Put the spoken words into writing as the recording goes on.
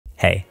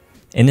Hey,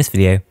 in this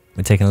video,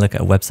 we're taking a look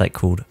at a website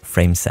called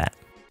Frameset.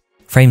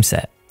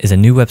 Frameset is a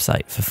new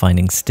website for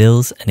finding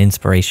stills and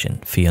inspiration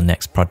for your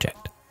next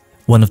project.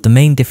 One of the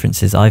main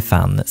differences I've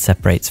found that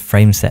separates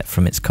Frameset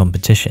from its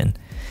competition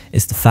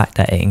is the fact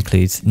that it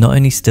includes not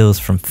only stills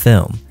from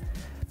film,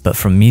 but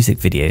from music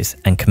videos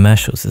and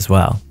commercials as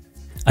well.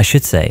 I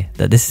should say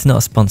that this is not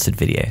a sponsored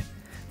video,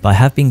 but I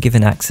have been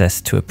given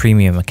access to a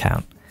premium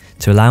account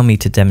to allow me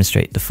to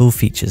demonstrate the full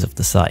features of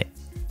the site.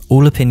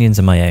 All opinions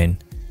are my own,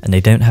 and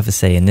they don't have a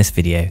say in this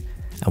video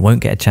and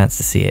won't get a chance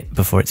to see it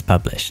before it's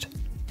published.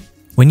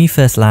 When you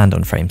first land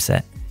on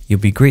Frameset, you'll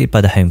be greeted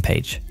by the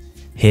homepage.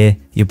 Here,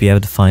 you'll be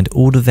able to find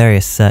all the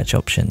various search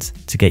options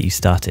to get you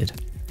started.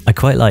 I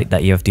quite like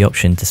that you have the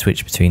option to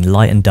switch between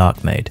light and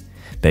dark mode,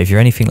 but if you're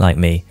anything like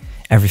me,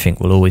 everything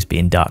will always be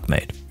in dark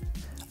mode.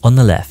 On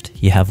the left,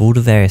 you have all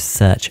the various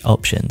search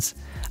options,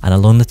 and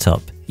along the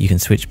top, you can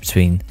switch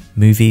between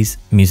movies,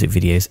 music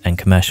videos, and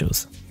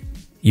commercials.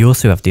 You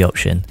also have the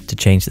option to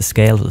change the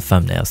scale of the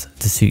thumbnails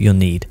to suit your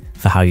need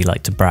for how you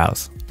like to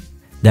browse.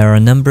 There are a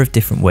number of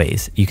different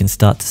ways you can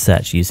start to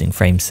search using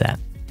Frameset.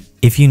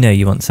 If you know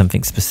you want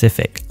something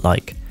specific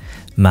like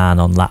man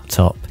on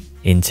laptop,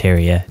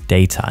 interior,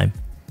 daytime,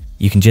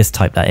 you can just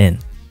type that in.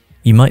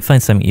 You might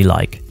find something you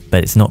like,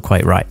 but it's not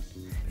quite right.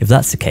 If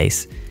that's the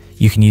case,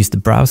 you can use the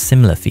Browse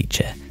Similar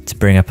feature to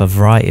bring up a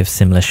variety of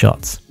similar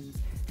shots.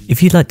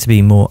 If you'd like to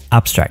be more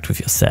abstract with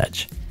your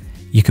search,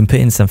 you can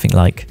put in something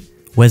like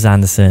Wes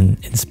Anderson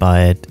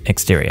inspired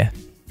exterior,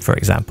 for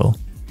example.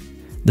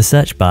 The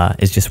search bar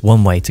is just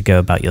one way to go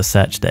about your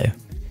search though.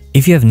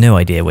 If you have no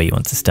idea where you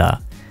want to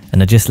start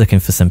and are just looking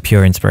for some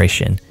pure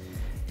inspiration,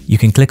 you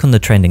can click on the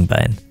trending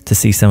button to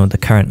see some of the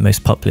current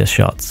most popular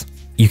shots.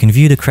 You can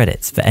view the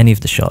credits for any of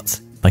the shots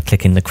by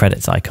clicking the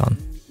credits icon.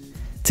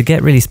 To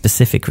get really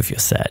specific with your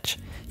search,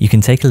 you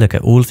can take a look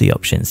at all of the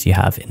options you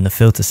have in the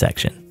filter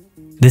section.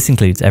 This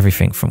includes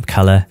everything from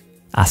color,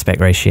 aspect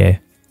ratio,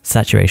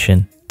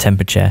 saturation,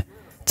 temperature,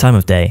 time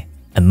of day,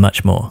 and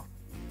much more.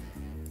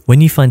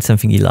 When you find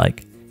something you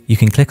like, you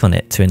can click on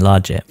it to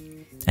enlarge it,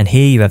 and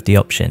here you have the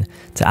option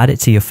to add it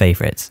to your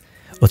favorites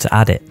or to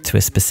add it to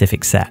a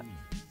specific set.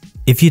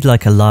 If you'd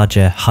like a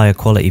larger, higher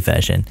quality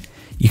version,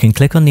 you can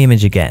click on the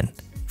image again.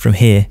 From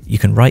here, you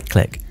can right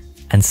click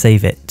and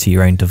save it to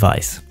your own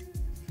device.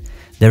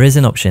 There is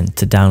an option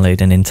to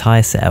download an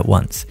entire set at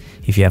once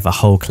if you have a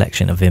whole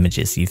collection of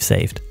images you've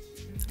saved.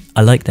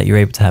 I like that you're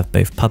able to have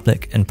both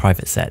public and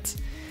private sets.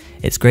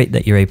 It's great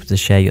that you're able to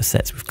share your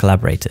sets with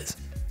collaborators.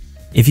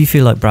 If you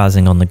feel like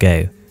browsing on the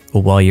go,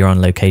 or while you're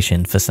on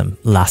location for some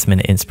last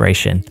minute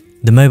inspiration,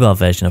 the mobile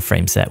version of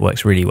Frameset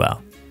works really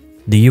well.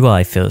 The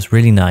UI feels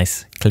really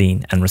nice,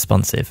 clean, and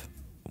responsive.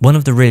 One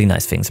of the really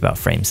nice things about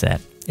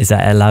Frameset is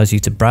that it allows you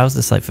to browse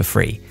the site for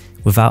free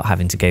without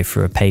having to go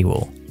through a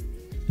paywall.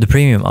 The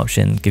premium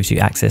option gives you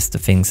access to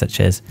things such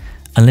as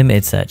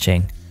unlimited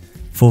searching,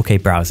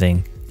 4K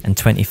browsing, and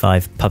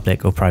 25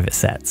 public or private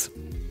sets.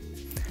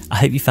 I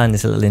hope you found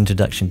this little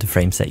introduction to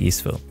Frameset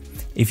useful.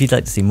 If you'd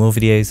like to see more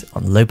videos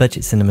on low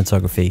budget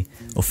cinematography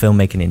or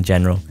filmmaking in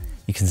general,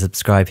 you can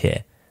subscribe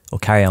here or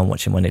carry on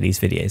watching one of these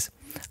videos.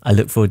 I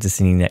look forward to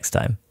seeing you next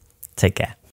time. Take care.